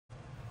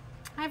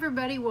Hi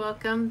everybody,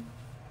 welcome.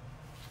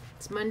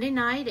 It's Monday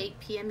night, 8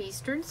 p.m.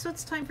 Eastern, so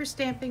it's time for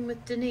Stamping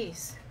with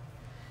Denise.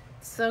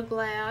 So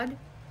glad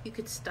you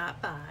could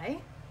stop by.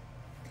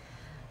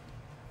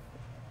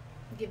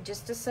 Give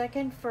just a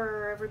second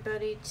for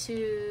everybody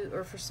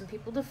or for some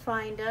people to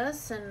find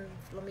us, and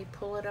let me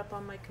pull it up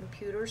on my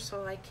computer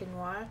so I can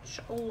watch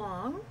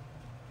along.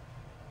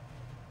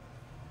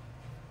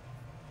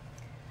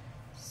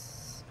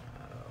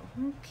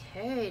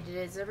 Okay,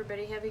 is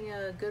everybody having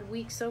a good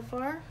week so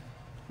far?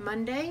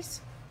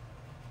 Mondays?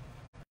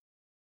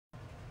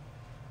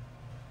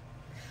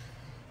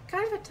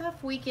 Kind of a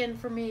tough weekend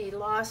for me.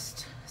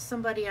 Lost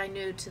somebody I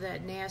knew to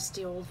that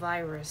nasty old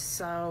virus,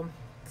 so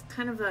it's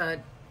kind of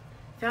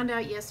found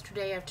out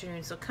yesterday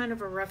afternoon, so kind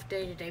of a rough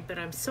day today, but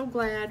I'm so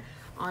glad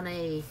on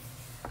a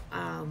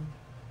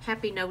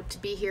happy note to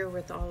be here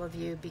with all of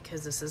you,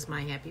 because this is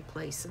my happy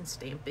place in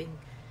stamping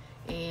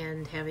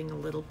and having a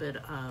little bit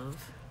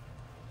of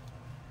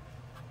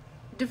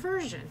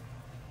diversion.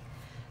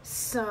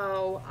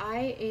 So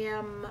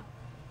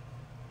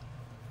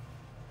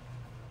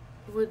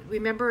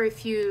remember,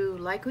 if you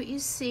like what you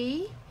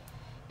see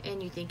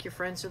and you think your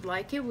friends would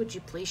like it, would you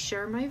please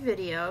share my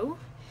video?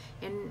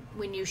 And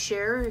when you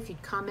share, if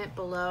you'd comment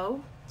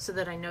below so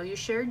that I know you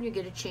shared, and you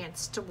get a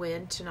chance to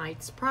win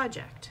tonight's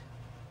project.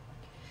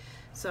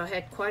 So I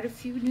had quite a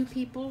few new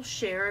people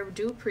share. I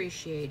do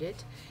appreciate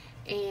it.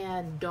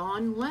 And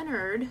Dawn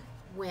Leonard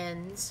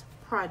wins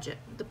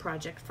the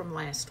project from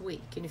last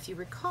week. And if you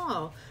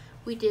recall,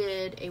 we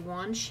did a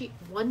one sheet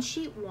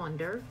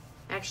wonder.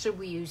 Actually,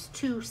 we used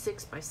two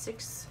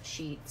 6x6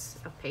 sheets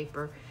of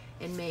paper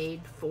and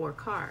made 4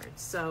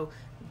 cards. So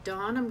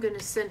Dawn, I'm going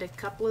to send a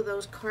couple of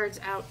those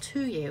cards out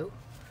to you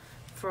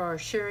for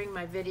sharing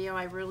my video.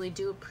 I really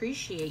do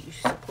appreciate you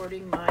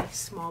supporting my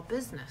small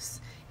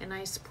business, and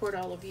I support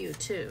all of you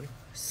too.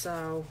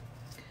 So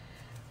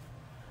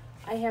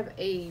I have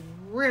a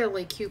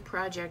really cute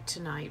project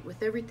tonight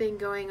with everything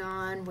going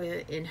on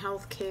in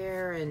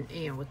healthcare,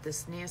 and with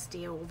this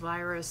nasty old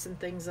virus and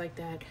things like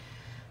that.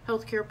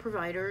 Healthcare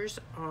providers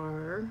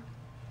are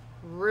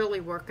really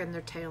working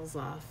their tails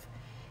off,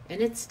 and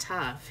it's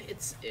tough.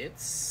 It's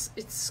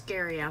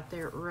scary out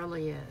there. It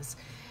really is.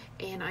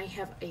 And I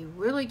have a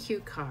really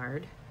cute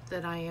card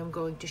that I am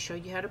going to show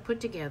you how to put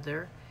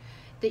together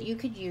that you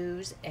could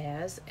use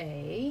as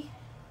a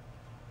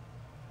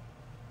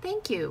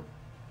thank you,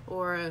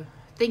 or a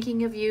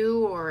thinking of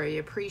you, or I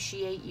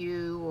appreciate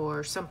you,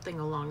 or something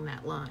along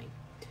that line.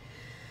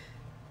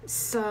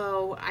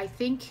 So I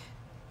think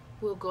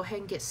we'll go ahead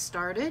and get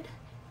started,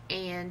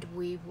 and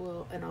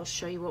I'll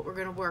show you what we're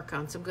going to work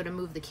on. So I'm going to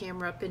move the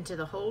camera up into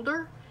the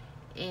holder,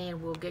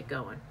 and we'll get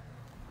going.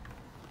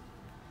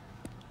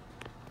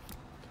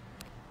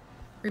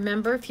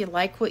 Remember, if you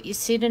like what you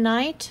see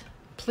tonight,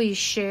 please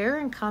share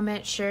and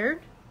comment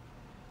shared,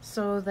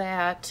 so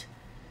that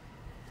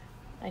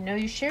I know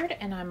you shared,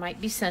 and I might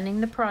be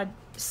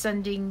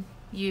sending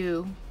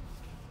you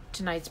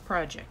tonight's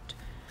project.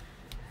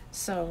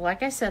 So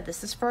like I said,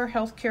 this is for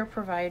healthcare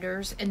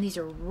providers, and these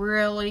are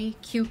really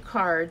cute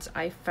cards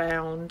I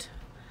found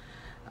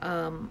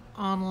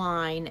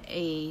online.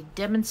 A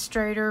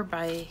demonstrator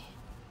by,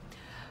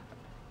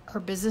 her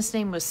business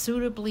name was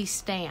Suitably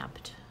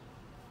Stamped,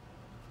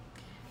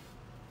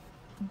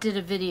 did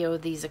a video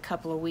of these a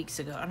couple of weeks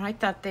ago, and I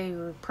thought they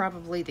were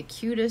probably the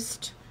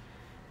cutest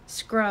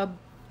scrub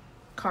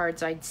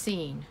cards I'd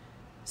seen.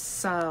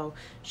 So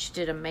she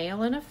did a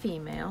male and a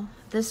female.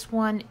 This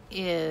one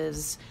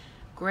is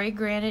Gray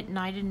Granite,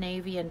 Night and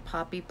Navy, and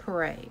Poppy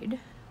Parade.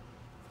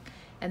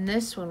 And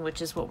this one, which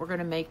is what we're going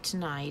to make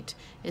tonight,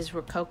 is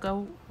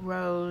Rococo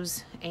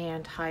Rose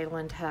and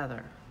Highland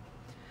Heather.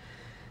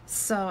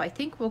 So I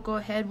think we'll go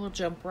ahead, we'll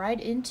jump right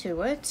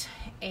into it,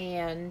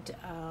 and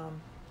I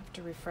have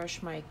to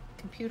refresh my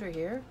computer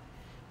here.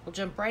 We'll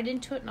jump right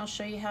into it, and I'll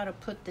show you how to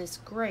put this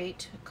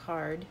great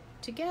card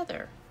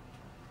together.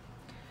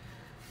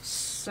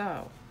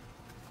 So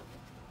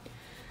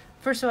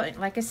first of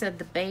all, like I said,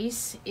 the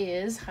base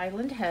is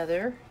Highland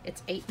Heather.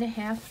 It's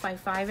 8.5 by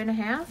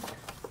 5.5,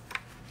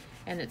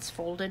 and it's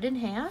folded in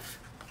half,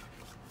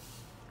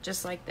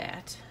 just like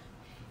that.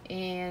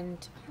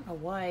 And I don't know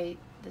why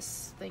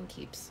this thing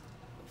keeps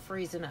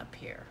freezing up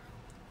here.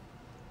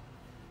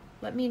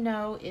 Let me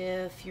know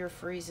if you're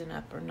freezing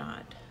up or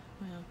not.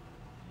 Well,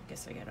 I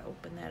guess I gotta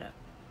open that up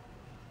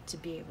to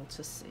be able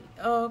to see.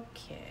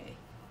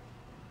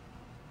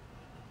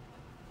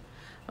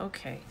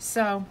 Okay,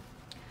 so,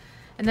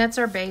 and that's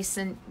our base,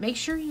 and make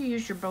sure you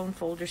use your bone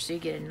folder so you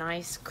get a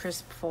nice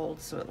crisp fold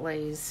so it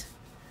lays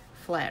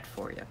flat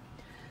for you.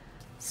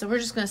 So we're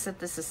just going to set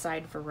this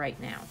aside for right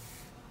now.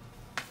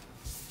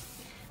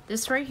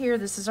 This right here,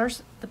 this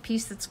is the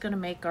piece that's going to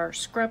make our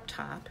scrub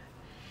top.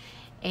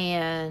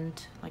 And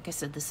like I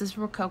said, this is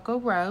Rococo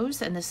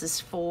Rose, and this is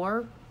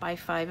 4 by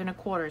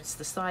 5.25. It's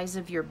the size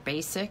of your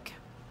basic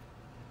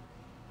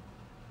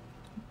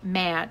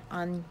mat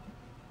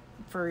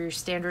for your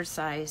standard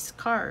size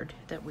card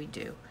that we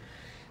do.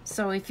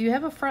 So if you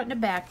have a front and a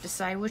back,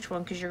 decide which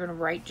one, because you're going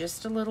to write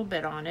just a little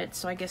bit on it.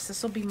 So I guess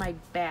this will be my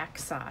back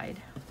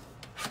side.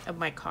 of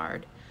my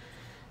card.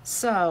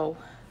 So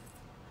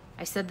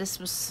I said this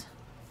was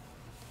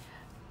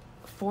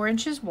 4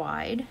 inches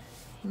wide,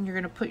 and you're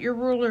going to put your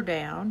ruler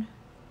down,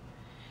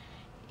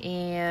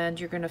 and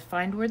you're going to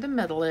find where the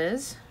middle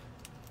is,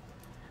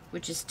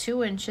 which is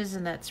 2 inches,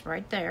 and that's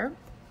right there.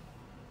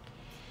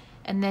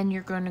 And then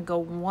you're going to go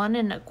 1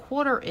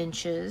 1/4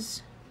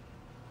 inches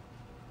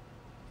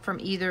from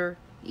either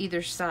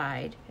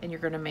side, and you're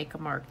going to make a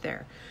mark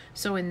there.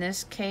 So in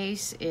this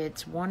case,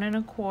 it's 1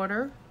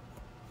 1/4,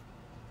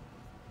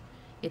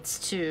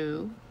 it's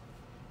 2,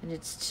 and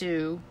it's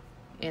 2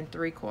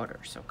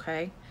 3/4,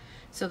 okay?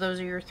 So those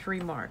are your 3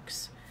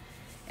 marks.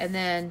 And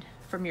then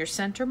from your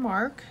center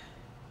mark,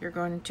 you're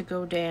going to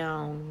go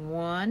down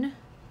 1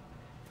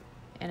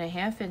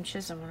 1/2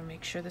 inches. I want to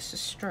make sure this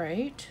is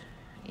straight.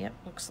 Yep,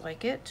 looks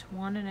like it.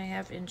 1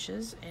 1/2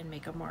 inches, and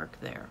make a mark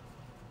there.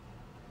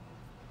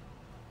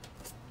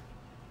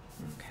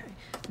 Okay,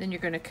 then you're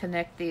going to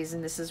connect these,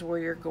 and this is where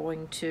you're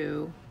going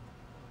to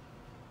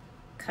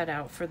cut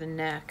out for the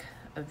neck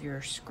of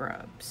your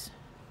scrubs.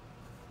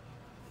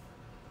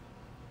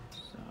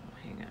 So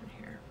hang on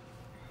here.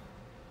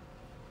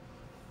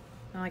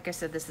 Now, like I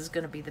said, this is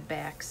going to be the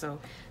back, so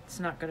it's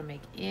not going to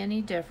make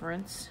any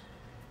difference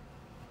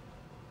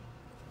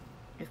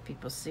if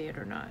people see it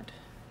or not.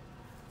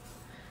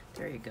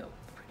 There you go.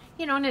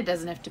 You know, and it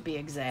doesn't have to be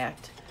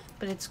exact,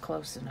 but it's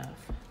close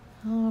enough.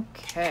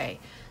 Okay,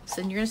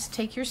 so then you're going to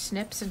take your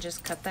snips and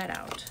just cut that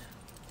out.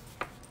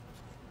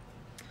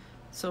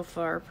 So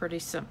far, pretty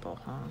simple,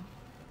 huh?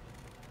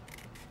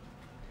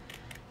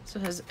 So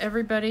has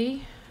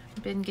everybody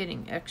been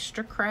getting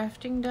extra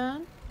crafting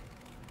done?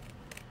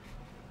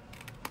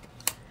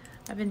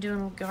 I've been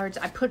doing cards.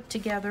 I put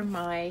together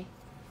my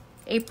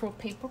April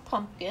paper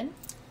pumpkin.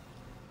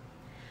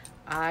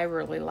 I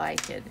really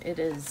like it. It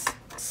is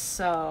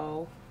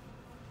so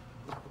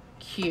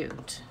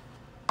cute.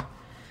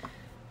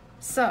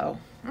 So,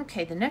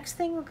 okay, the next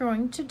thing we're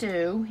going to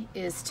do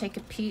is take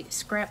a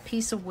scrap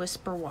piece of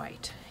Whisper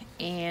White,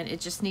 and it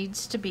just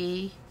needs to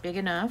be big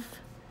enough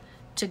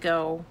to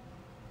go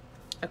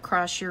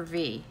across your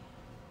V,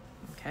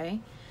 okay?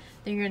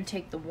 Then you're going to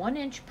take the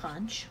 1-inch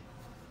punch,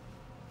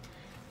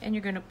 and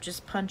you're going to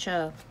just punch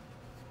the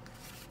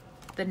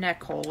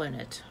neck hole in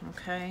it,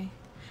 okay?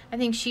 I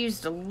think she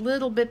used a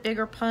little bit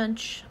bigger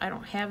punch. I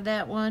don't have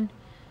that one.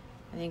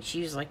 I think she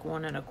used like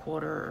 1 1/4,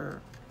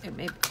 or I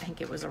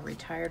think it was a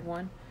retired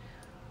one.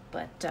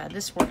 But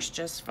this works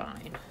just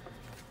fine.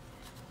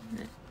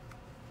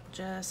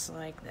 Just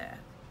like that.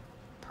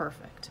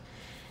 Perfect.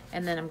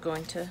 And then I'm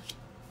going to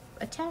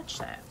attach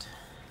that.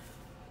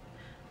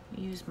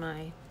 Use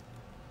my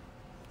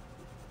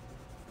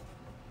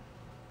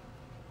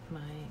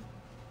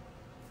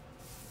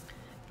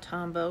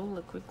Tombow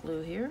liquid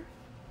glue here.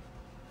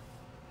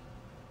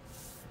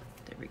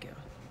 There we go.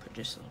 Put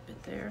just a little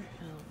bit there,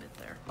 and a little bit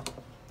there.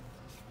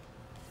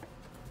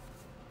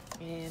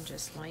 And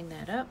just line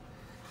that up.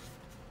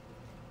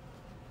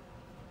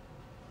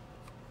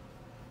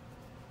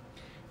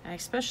 I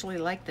especially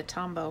like the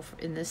Tombow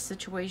in this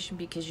situation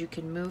because you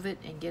can move it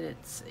and get it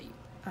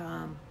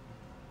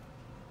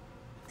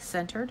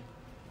centered.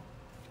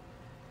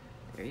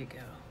 There you go.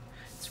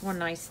 It's one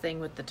nice thing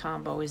with the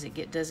Tombow is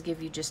it does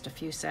give you just a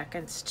few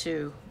seconds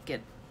to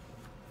get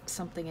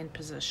something in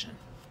position.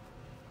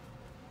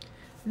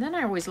 And then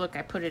I always look,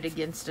 I put it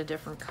against a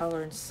different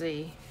color and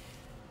see.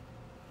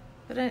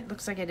 But it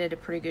looks like I did a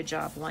pretty good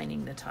job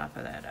lining the top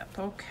of that up.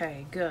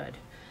 Okay, good.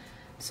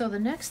 So the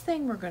next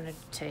thing we're going to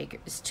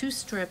take is 2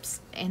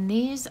 strips, and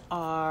these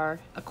are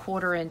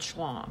 1/4 inch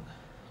long,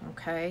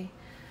 okay?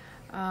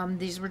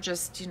 These were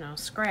just, you know,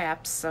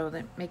 scraps, so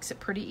that makes it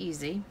pretty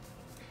easy.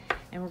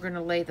 And we're going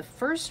to lay the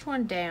first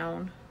one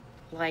down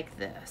like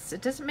this.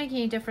 It doesn't make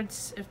any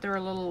difference if they're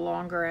a little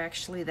longer,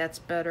 actually, that's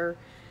better.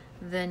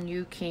 Then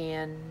you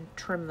can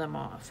trim them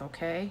off,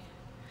 okay?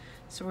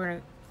 So we're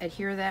going to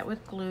adhere that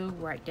with glue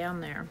right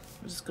down there.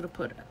 I'm just going to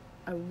put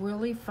a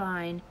really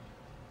fine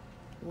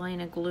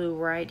line of glue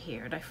right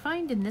here. And I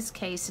find in this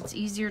case it's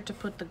easier to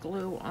put the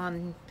glue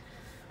on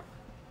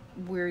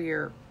where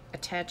you're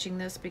attaching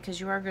this because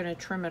you are going to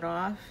trim it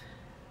off.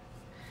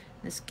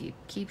 This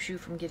keeps you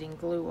from getting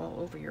glue all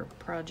over your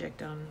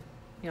project on,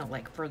 you know,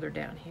 like further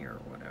down here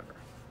or whatever.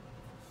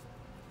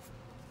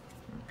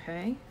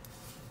 Okay.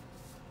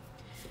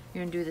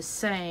 You're going to do the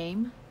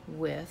same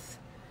with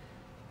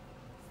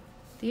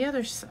the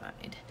other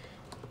side.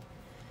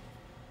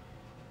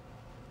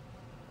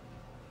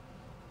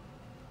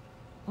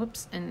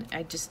 Whoops, and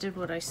I just did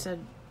what I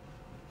said.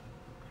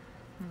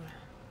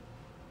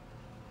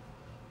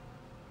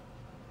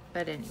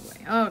 But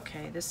anyway,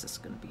 okay, this is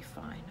going to be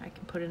fine. I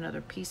can put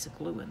another piece of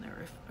glue in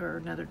there, or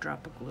another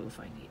drop of glue if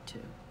I need to.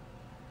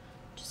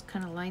 Just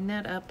kind of line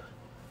that up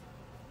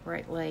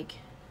right like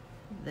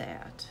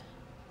that.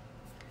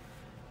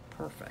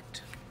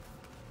 Perfect.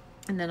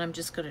 And then I'm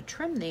just going to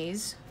trim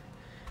these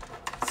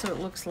so it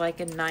looks like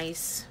a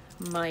nice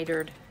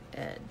mitered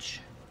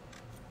edge.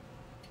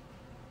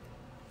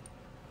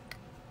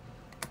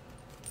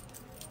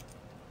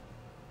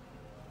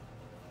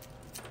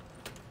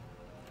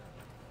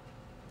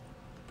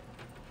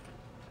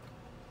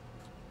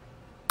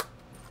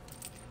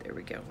 There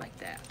we go, like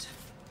that.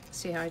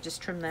 See how I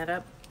just trimmed that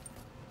up?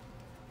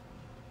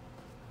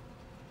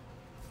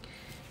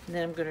 And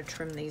then I'm going to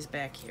trim these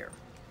back here.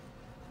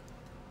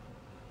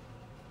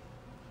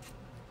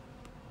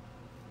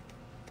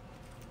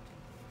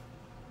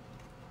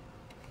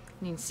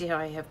 You can see how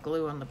I have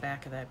glue on the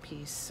back of that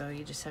piece, so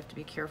you just have to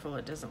be careful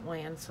it doesn't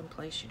land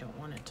someplace you don't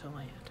want it to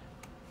land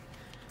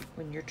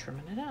when you're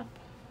trimming it up.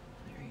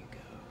 There you go.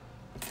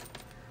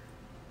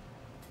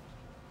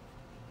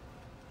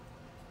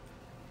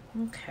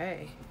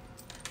 Okay,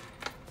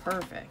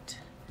 perfect.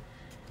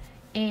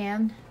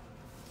 And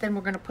then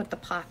we're going to put the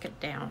pocket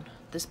down.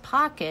 This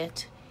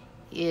pocket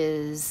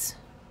is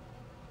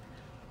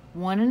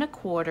 1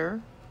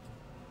 1/4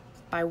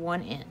 by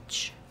 1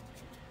 inch.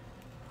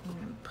 I'm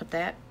going to put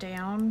that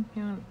down,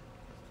 you know,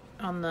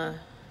 on the,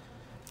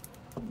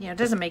 it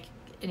doesn't make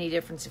any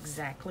difference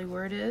exactly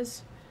where it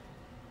is,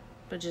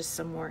 but just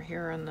somewhere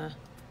here on the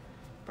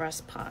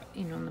breast pocket,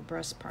 on the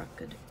breast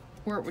pocket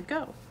where it would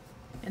go.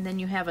 And then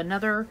you have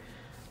another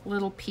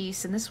little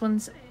piece, and this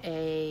one's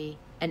an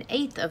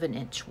 1/8 of an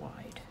inch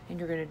wide. And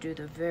you're going to do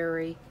the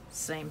very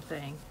same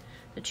thing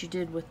that you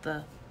did with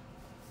the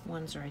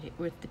ones right here,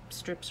 with the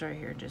strips right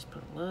here. Just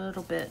put a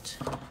little bit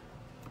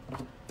there.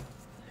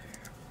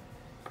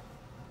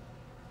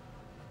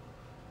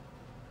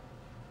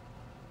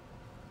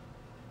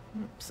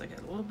 Oops, I got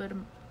a little bit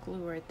of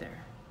glue right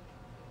there.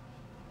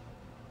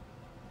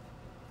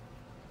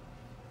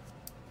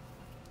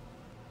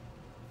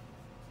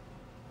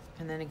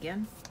 And then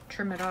again,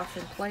 trim it off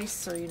in place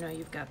so you know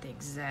you've got the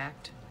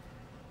exact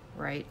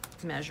right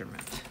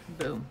measurement.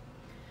 Boom.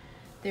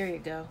 There you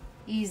go.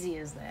 Easy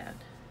as that.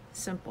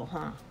 Simple,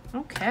 huh?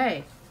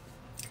 Okay.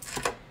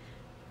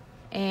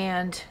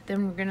 And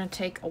then we're going to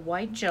take a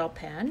white gel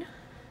pen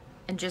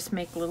and just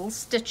make little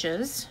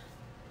stitches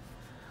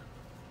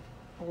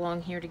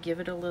along here to give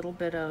it a little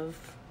bit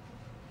of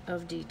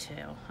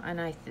detail.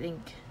 And I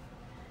think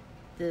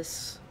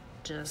this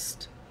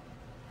just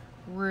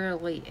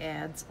really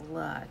adds a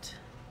lot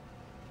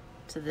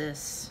to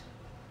this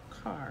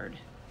card,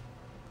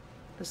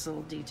 this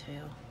little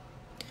detail.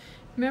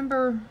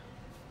 Remember,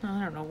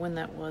 I don't know when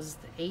that was,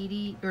 the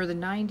 80s or the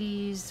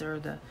 90s or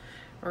the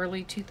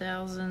early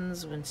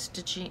 2000s, when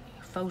stitching,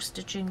 faux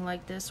stitching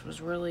like this was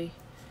really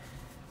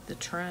the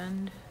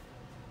trend.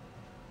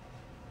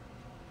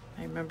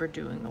 I remember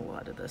doing a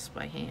lot of this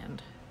by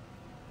hand,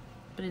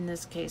 but in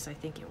this case I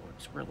think it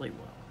works really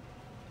well.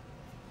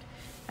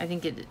 I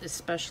think it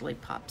especially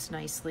pops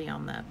nicely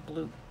on that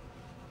blue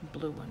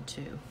one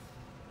too.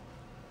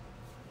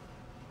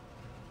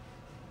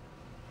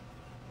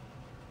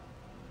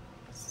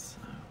 So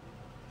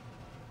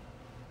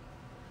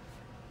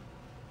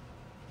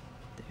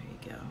there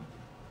you go.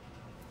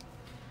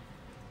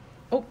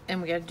 Oh,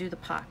 and we got to do the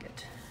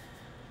pocket.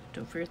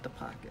 Don't forget the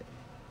pocket.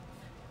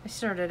 I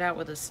started out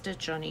with a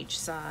stitch on each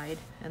side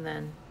and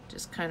then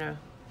just kind of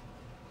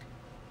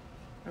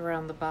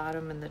around the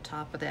bottom and the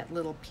top of that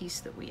little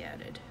piece that we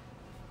added.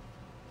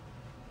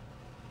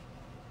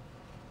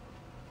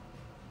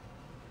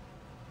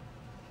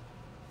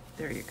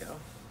 There you go.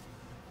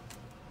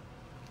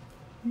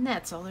 And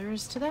that's all there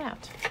is to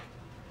that.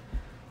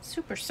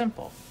 Super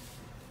simple.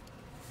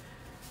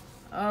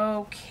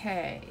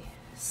 Okay,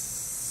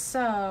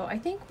 so I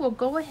think we'll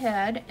go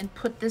ahead and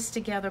put this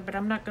together, but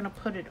I'm not going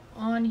to put it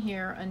on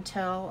here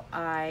until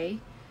I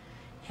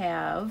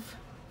have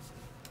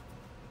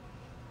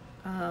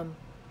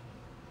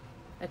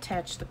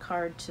attach the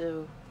card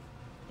to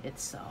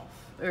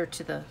itself, or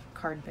to the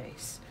card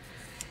base.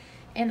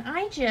 And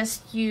I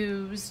just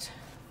used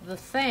the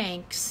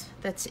thanks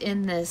that's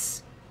in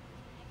this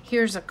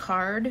here's a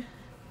card,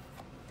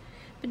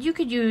 but you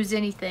could use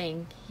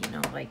anything,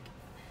 like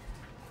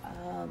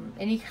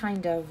any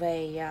kind of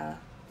a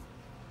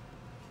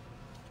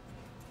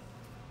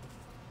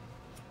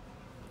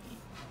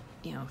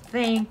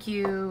thank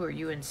you, or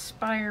you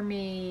inspire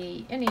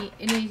me,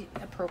 any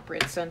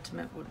appropriate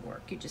sentiment would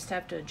work. You just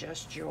have to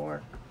adjust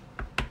your,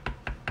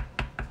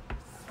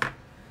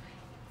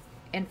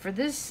 and for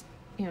this,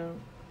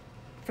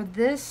 for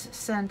this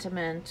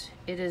sentiment,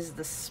 it is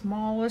the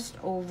smallest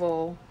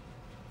oval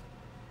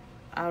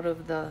out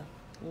of the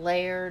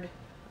layered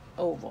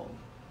oval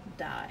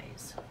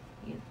dies.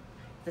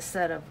 The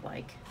set of,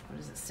 like, what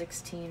is it,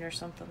 16 or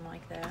something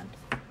like that.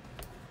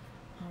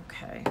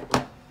 Okay.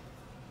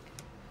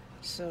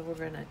 So we're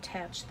going to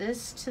attach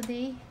this to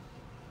the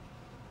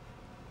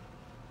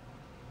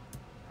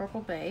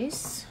purple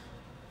base.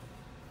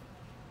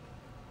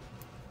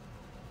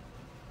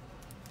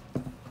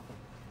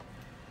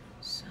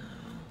 So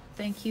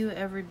thank you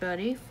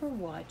everybody for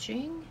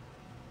watching.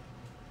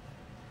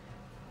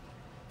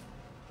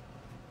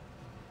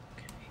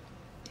 Okay.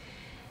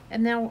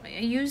 And now I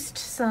used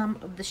some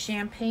of the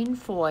champagne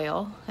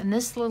foil, and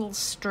this little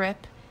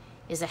strip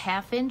is a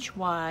 1/2 inch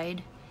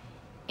wide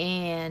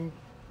and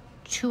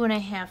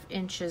 2.5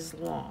 inches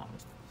long.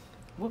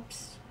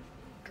 Whoops,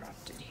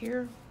 dropped it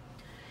here.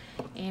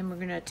 And we're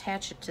going to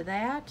attach it to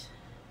that.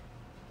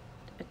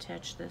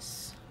 Attach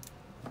this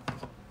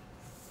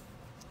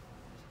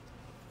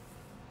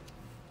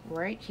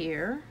right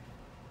here.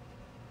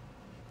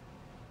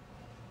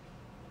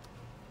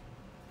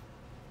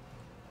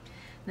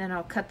 then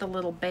I'll cut the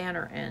little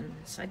banner in.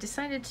 So I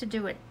decided to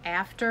do it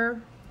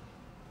after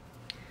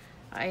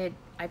I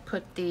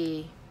put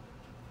the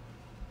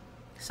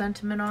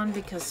sentiment on,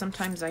 because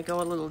sometimes I go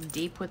a little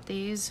deep with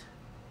these,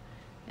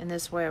 and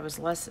this way I was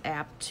less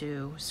apt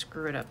to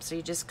screw it up. So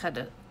you just cut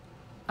it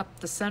up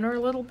the center a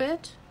little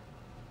bit,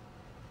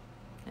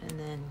 and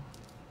then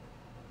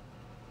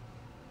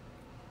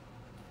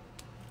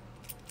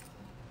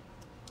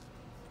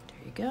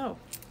there you go.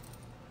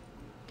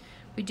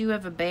 We do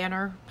have a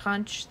banner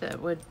punch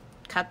that would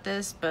cut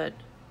this, but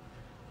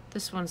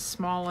this one's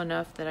small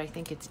enough that I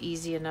think it's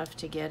easy enough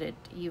to get it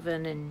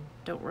even and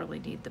don't really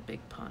need the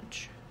big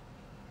punch.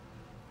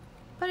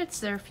 But it's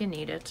there if you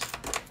need it.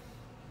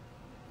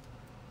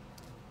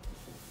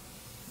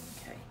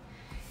 Okay,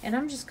 and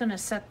I'm just gonna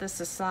set this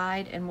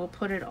aside and we'll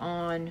put it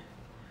on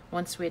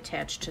once we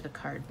attach to the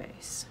card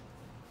base.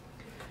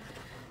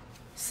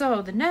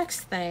 So the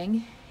next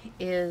thing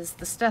is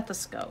the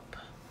stethoscope.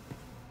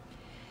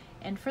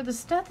 And for the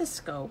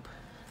stethoscope,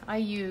 I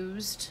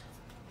used,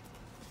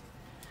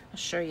 I'll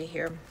show you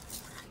here.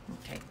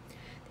 Okay,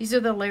 these are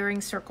the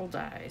layering circle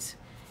dies.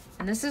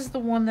 And this is the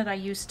one that I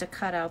used to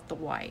cut out the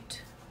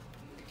white.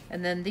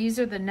 And then these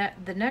are the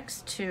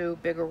next two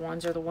bigger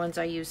ones are the ones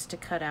I used to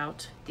cut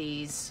out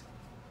these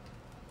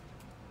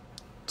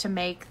to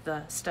make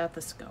the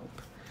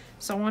stethoscope.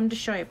 So I wanted to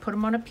show you, put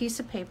them on a piece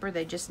of paper,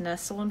 they just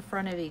nestle in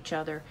front of each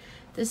other.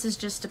 This is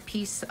just a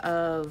piece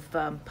of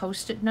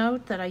Post-it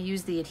note that I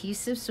used the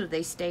adhesive so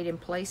they stayed in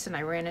place, and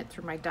I ran it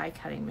through my die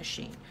cutting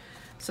machine.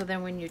 So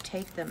then when you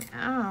take them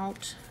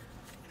out,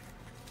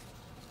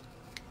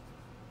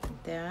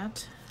 like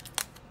that,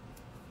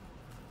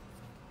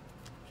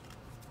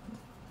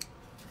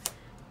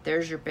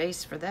 there's your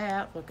base for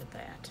that, look at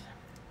that.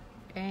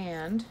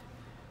 And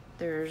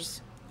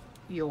there's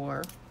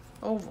your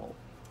oval,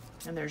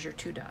 and there's your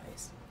two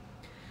dies.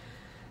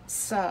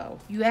 So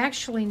you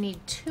actually need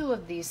two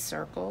of these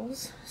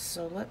circles.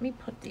 So let me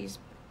put these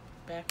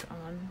back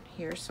on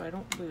here so I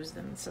don't lose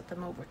them and set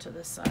them over to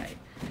the side.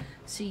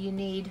 So you'll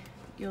need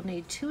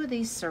two of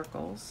these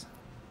circles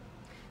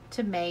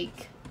to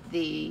make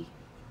the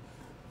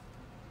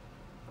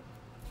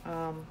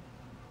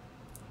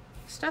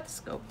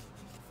stethoscope.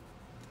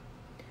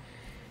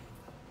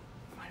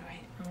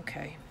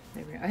 Okay,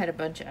 there we go. I had a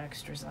bunch of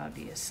extras,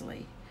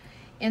 obviously.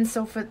 And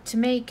so to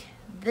make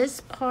this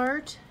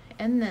part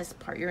and this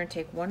part, you're gonna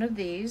take one of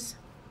these.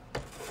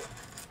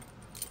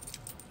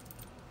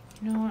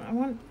 You know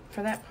what,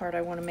 for that part,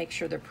 I wanna make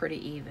sure they're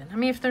pretty even. I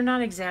mean, if they're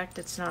not exact,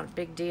 it's not a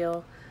big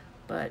deal,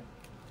 but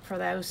for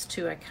those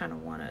two, I kinda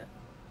wanna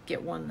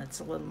get one that's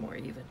a little more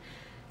even.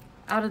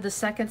 Out of the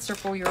second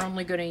circle, you're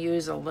only gonna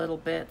use a little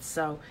bit,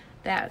 so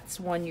that's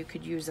one you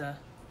could use a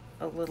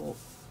little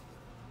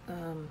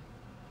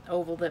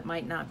oval that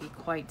might not be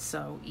quite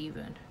so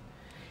even.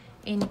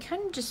 And you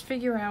kind of just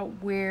figure out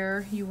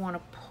where you want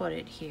to put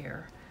it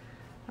here.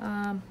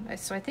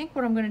 So I think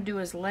what I'm going to do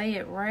is lay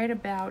it right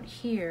about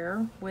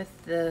here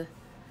with the,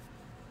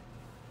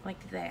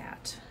 like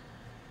that.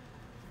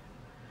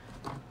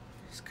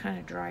 Just kind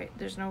of dry it.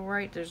 There's no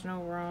right, there's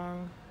no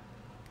wrong.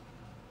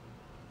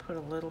 Put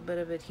a little bit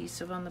of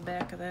adhesive on the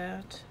back of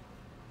that.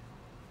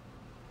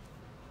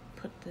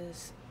 Put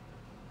this,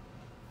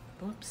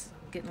 whoops,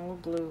 I'm getting a little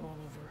glue all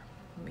over.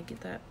 Let me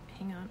get that,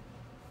 hang on.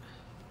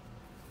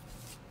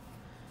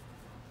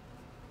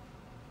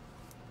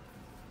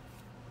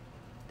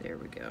 There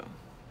we go.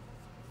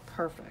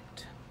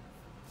 Perfect.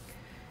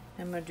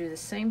 I'm going to do the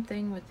same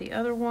thing with the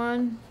other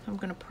one. I'm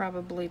going to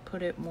probably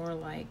put it more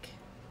like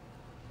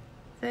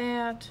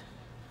that.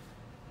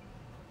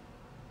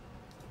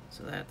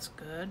 So that's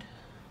good.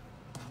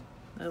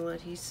 A little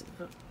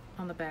adhesive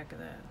on the back of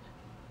that.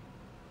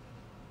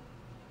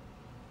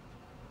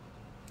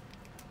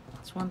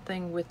 That's one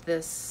thing with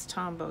this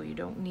Tombow, you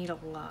don't need a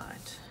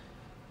lot.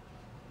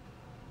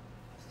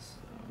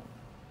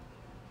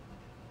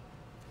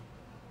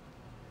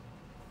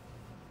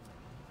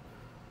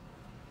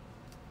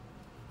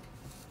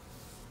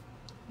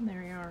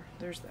 There you are,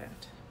 there's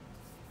that.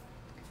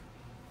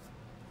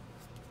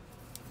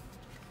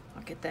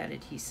 I'll get that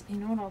adhesive. You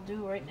know what I'll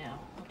do right now?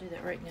 I'll do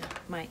that right now.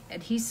 My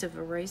adhesive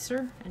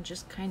eraser, and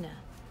just kind of,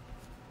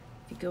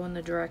 if you go in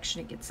the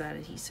direction, it gets that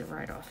adhesive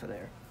right off of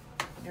there.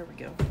 There we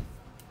go.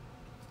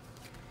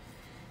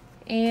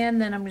 And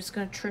then I'm just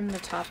going to trim the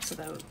tops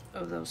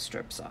of those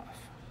strips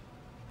off.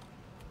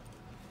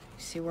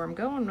 You see where I'm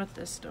going with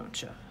this,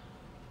 don't you?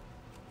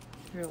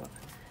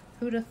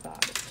 Who'd have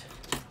thought it?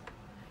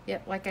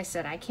 Yep, like I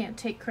said, I can't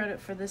take credit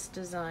for this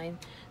design.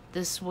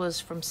 This was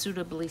from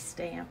Suitably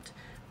Stamped,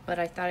 but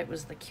I thought it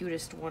was the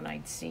cutest one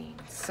I'd seen.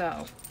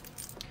 So,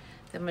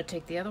 then I'm going to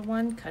take the other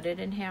one, cut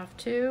it in half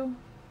too.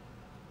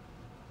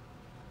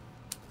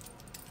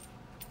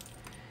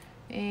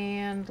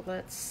 And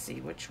let's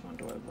see, which one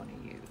do I want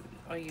to use?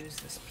 I'll use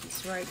this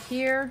piece right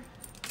here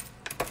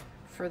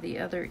for the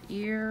other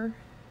ear.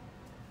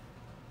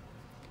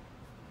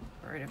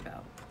 Right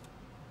about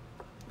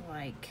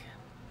like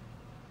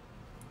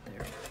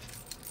there.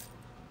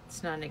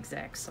 It's not an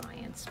exact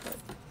science,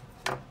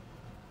 but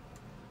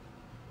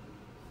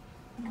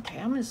Okay,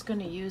 I'm just going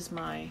to use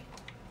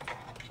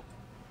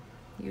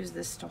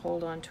this to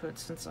hold on to it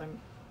since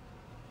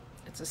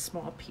it's a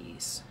small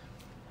piece.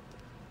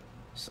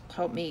 So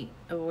help me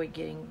avoid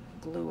getting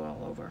glue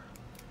all over.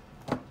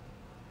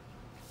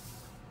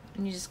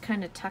 And you just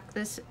kind of tuck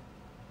this.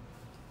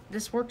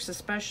 This works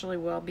especially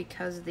well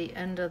because the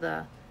end of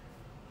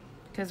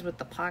because with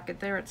the pocket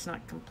there, it's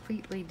not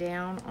completely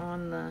down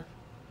on the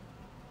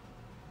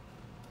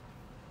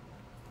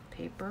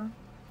paper.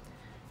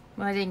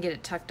 Well, I didn't get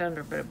it tucked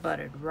under, but it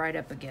butted right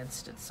up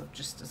against it, so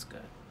just as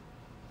good.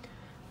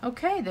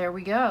 Okay, there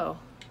we go.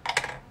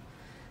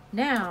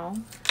 Now,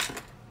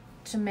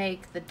 to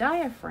make the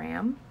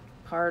diaphragm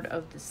part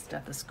of the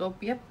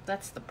stethoscope, yep,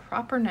 that's the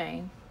proper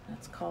name.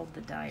 That's called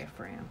the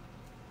diaphragm.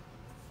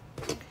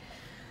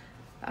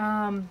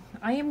 I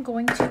am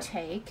going to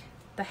take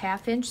the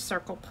 1/2-inch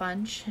circle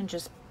punch and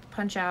just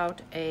punch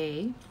out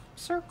a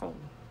circle.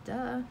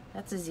 Duh,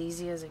 that's as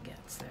easy as it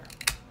gets there.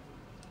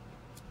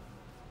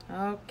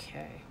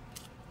 Okay,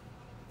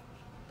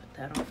 put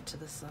that off to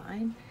the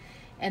side.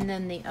 And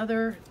then the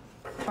other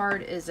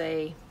part is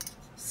a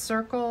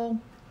circle.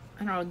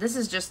 I don't know, this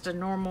is just a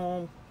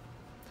normal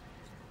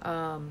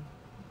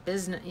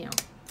business,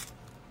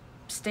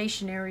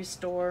 stationery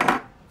store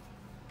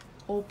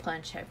hole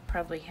punch. I've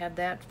probably had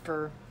that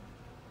for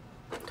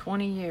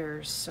 20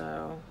 years,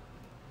 so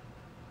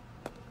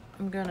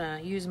I'm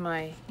gonna use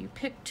my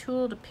U-pick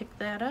tool to pick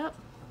that up.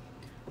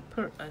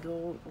 Put a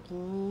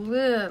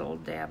little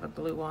dab of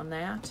glue on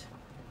that.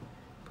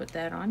 Put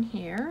that on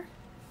here.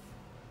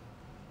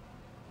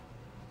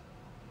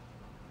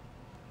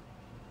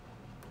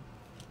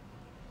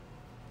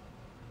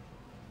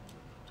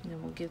 And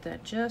then we'll give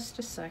that just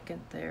a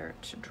second there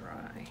to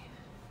dry.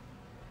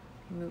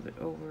 Move it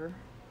over.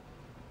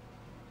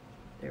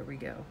 There we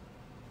go.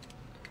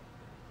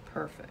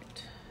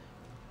 Perfect.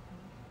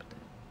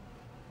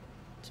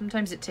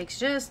 Sometimes it takes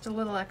just a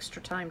little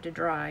extra time to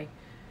dry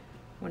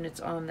when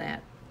it's on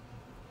that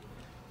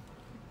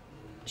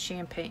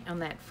champagne, on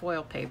that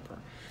foil paper.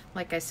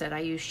 Like I said,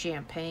 I use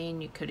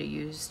champagne. You could have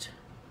used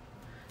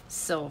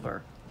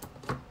silver.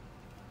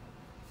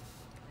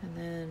 And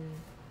then,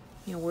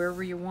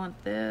 wherever you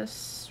want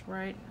this,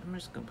 right? I'm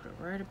just gonna put it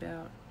right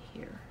about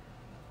here.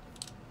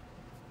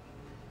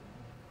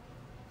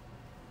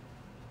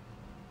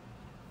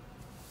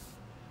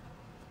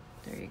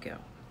 There you go.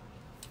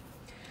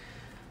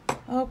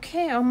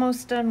 Okay,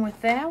 almost done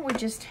with that. We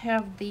just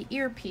have the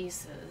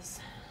earpieces.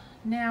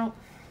 Now,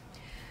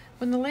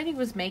 when the lady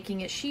was making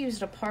it, she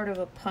used a part of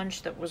a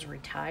punch that was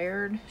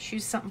retired. She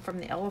used something from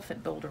the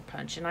Elephant Builder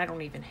punch, and I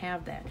don't even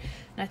have that.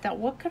 And I thought,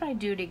 what could I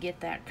do to get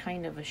that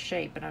kind of a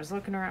shape? And I was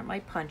looking around at my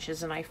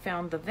punches, and I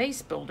found the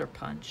Vase Builder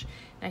punch.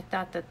 And I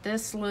thought that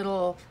this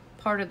little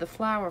part of the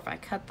flower, if I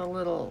cut the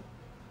little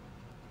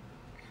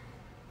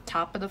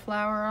top of the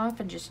flower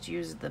off and just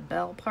use the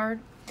bell part,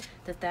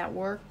 that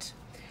worked.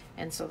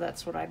 And so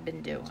that's what I've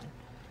been doing.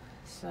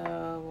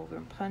 So we're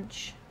going to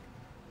punch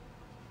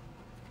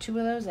 2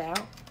 of those out.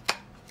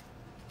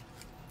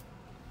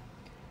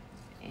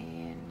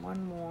 And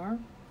 1 more.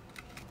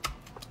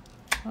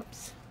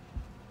 Oops.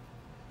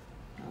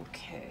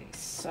 Okay,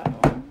 so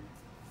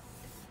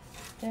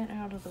that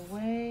out of the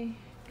way.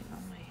 Get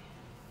on my...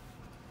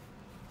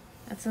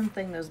 That's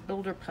something, those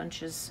builder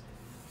punches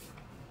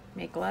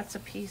make lots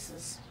of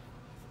pieces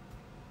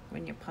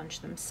when you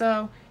punch them.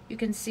 So you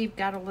can see I've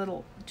got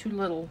two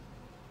little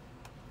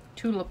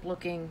tulip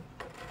looking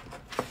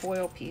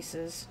foil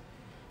pieces.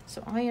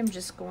 So I am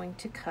just going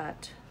to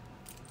cut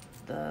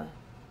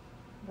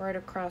right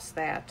across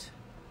that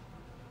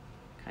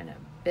kind of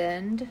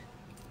bend.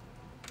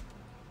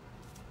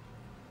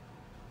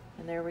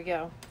 And there we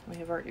go. We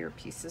have our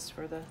earpieces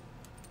for the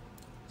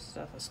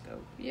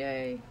stethoscope.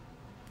 Yay.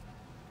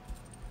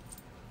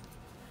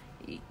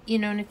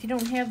 And if you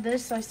don't have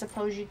this, I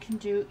suppose you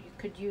could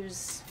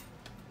use,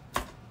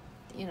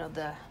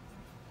 the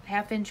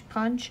 1/2-inch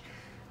punch.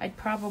 I'd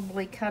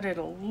probably cut it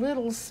a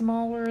little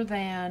smaller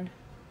than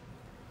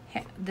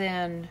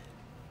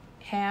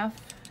half.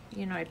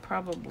 I'd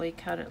probably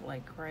cut it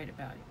like right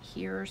about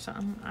here or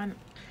something.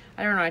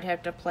 I don't know, I'd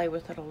have to play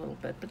with it a little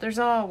bit, but there's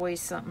always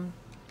something.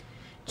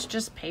 It's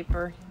just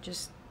paper,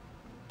 just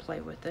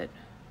play with it.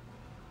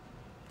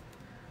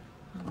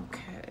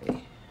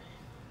 Okay.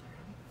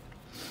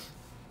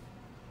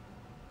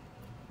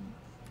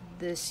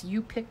 This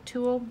U-pick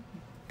tool,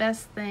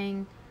 best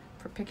thing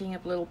for picking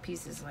up little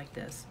pieces like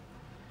this.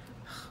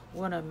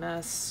 What a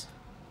mess.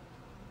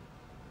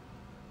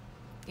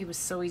 It was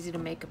so easy to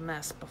make a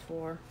mess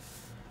before.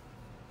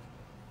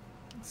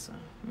 So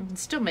you can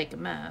still make a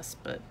mess,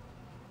 but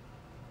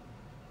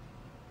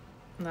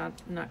not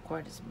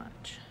quite as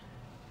much.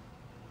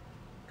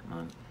 Come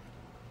on.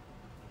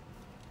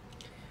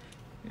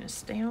 You're gonna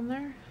stay on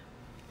there?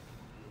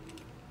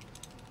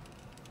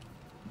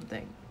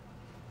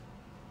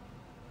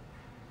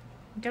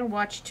 You gotta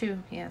watch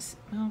too. Yes.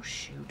 Oh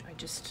shoot,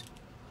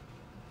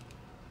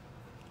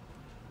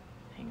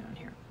 hang on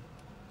here.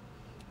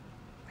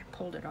 I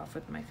pulled it off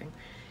with my finger.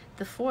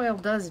 The foil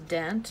does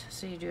dent,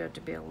 so you do have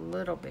to be a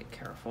little bit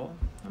careful.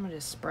 I'm gonna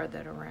just spread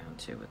that around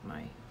too with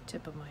my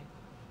tip of my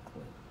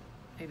glue.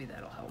 Maybe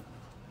that'll help.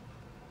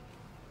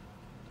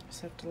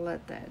 Just have to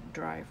let that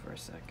dry for a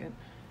second.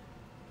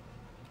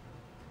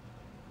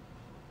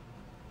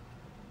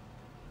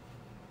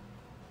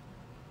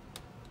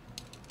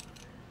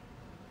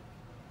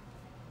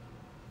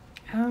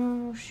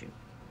 Oh shoot.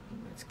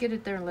 Let's get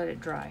it there and let it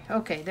dry.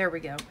 Okay, there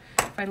we go.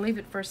 If I leave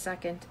it for a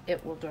second,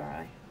 it will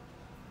dry.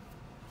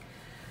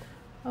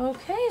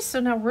 Okay, so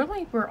now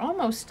really we're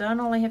almost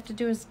done. All I have to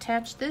do is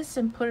attach this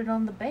and put it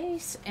on the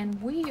base,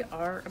 and we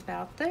are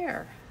about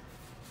there.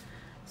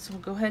 So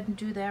we'll go ahead and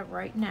do that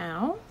right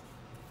now.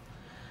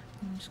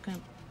 I'm just going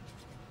to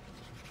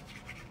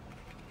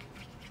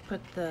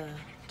put the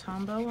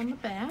Tombow on the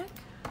back.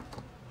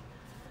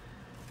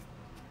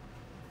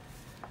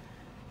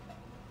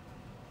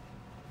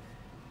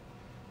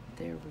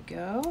 There we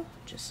go,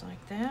 just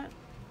like that.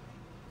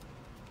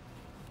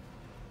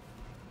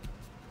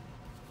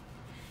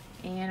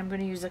 And I'm going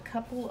to use a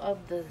couple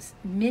of the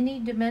mini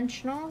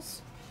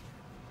dimensionals.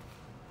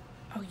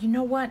 Oh, you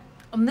know what?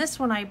 On this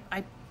one, I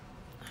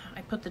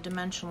put the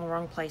dimensional in the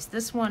wrong place.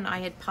 This one, I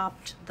had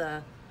popped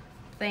the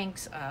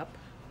thanks up.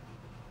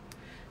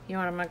 You know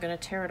what? I'm not going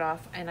to tear it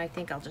off, and I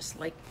think I'll just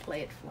like lay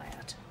it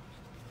flat.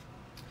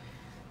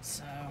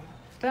 So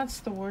if that's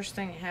the worst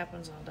thing that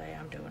happens all day,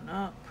 I'm doing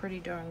pretty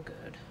darn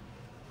good.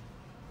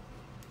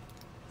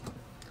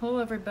 Hello,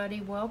 everybody.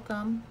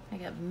 Welcome. I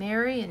got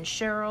Mary and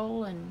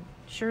Cheryl and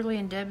Shirley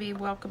and Debbie.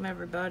 Welcome,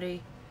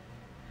 everybody.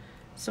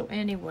 So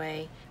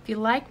anyway, if you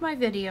like my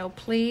video,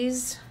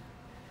 please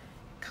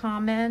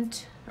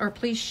comment, or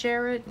please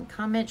share it and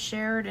comment,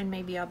 share it, and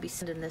maybe I'll be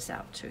sending this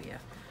out to you.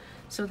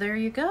 So there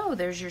you go.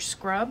 There's your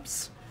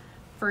scrubs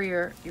for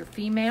your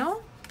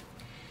female.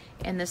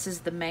 And this is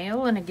the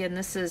male. And again,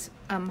 this is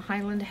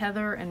Highland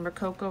Heather and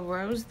Rococo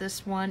Rose.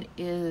 This one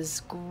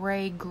is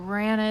Gray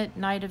Granite,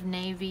 Night of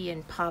Navy,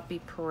 and Poppy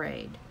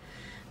Parade.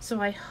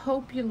 So I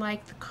hope you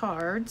like the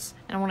cards.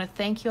 And I want to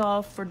thank you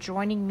all for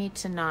joining me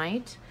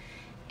tonight.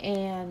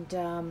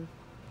 And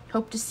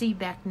hope to see you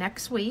back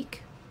next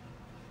week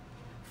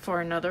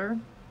for another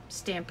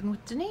Stampin'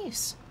 with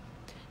Denise.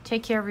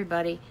 Take care,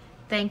 everybody.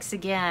 Thanks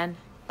again.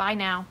 Bye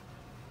now.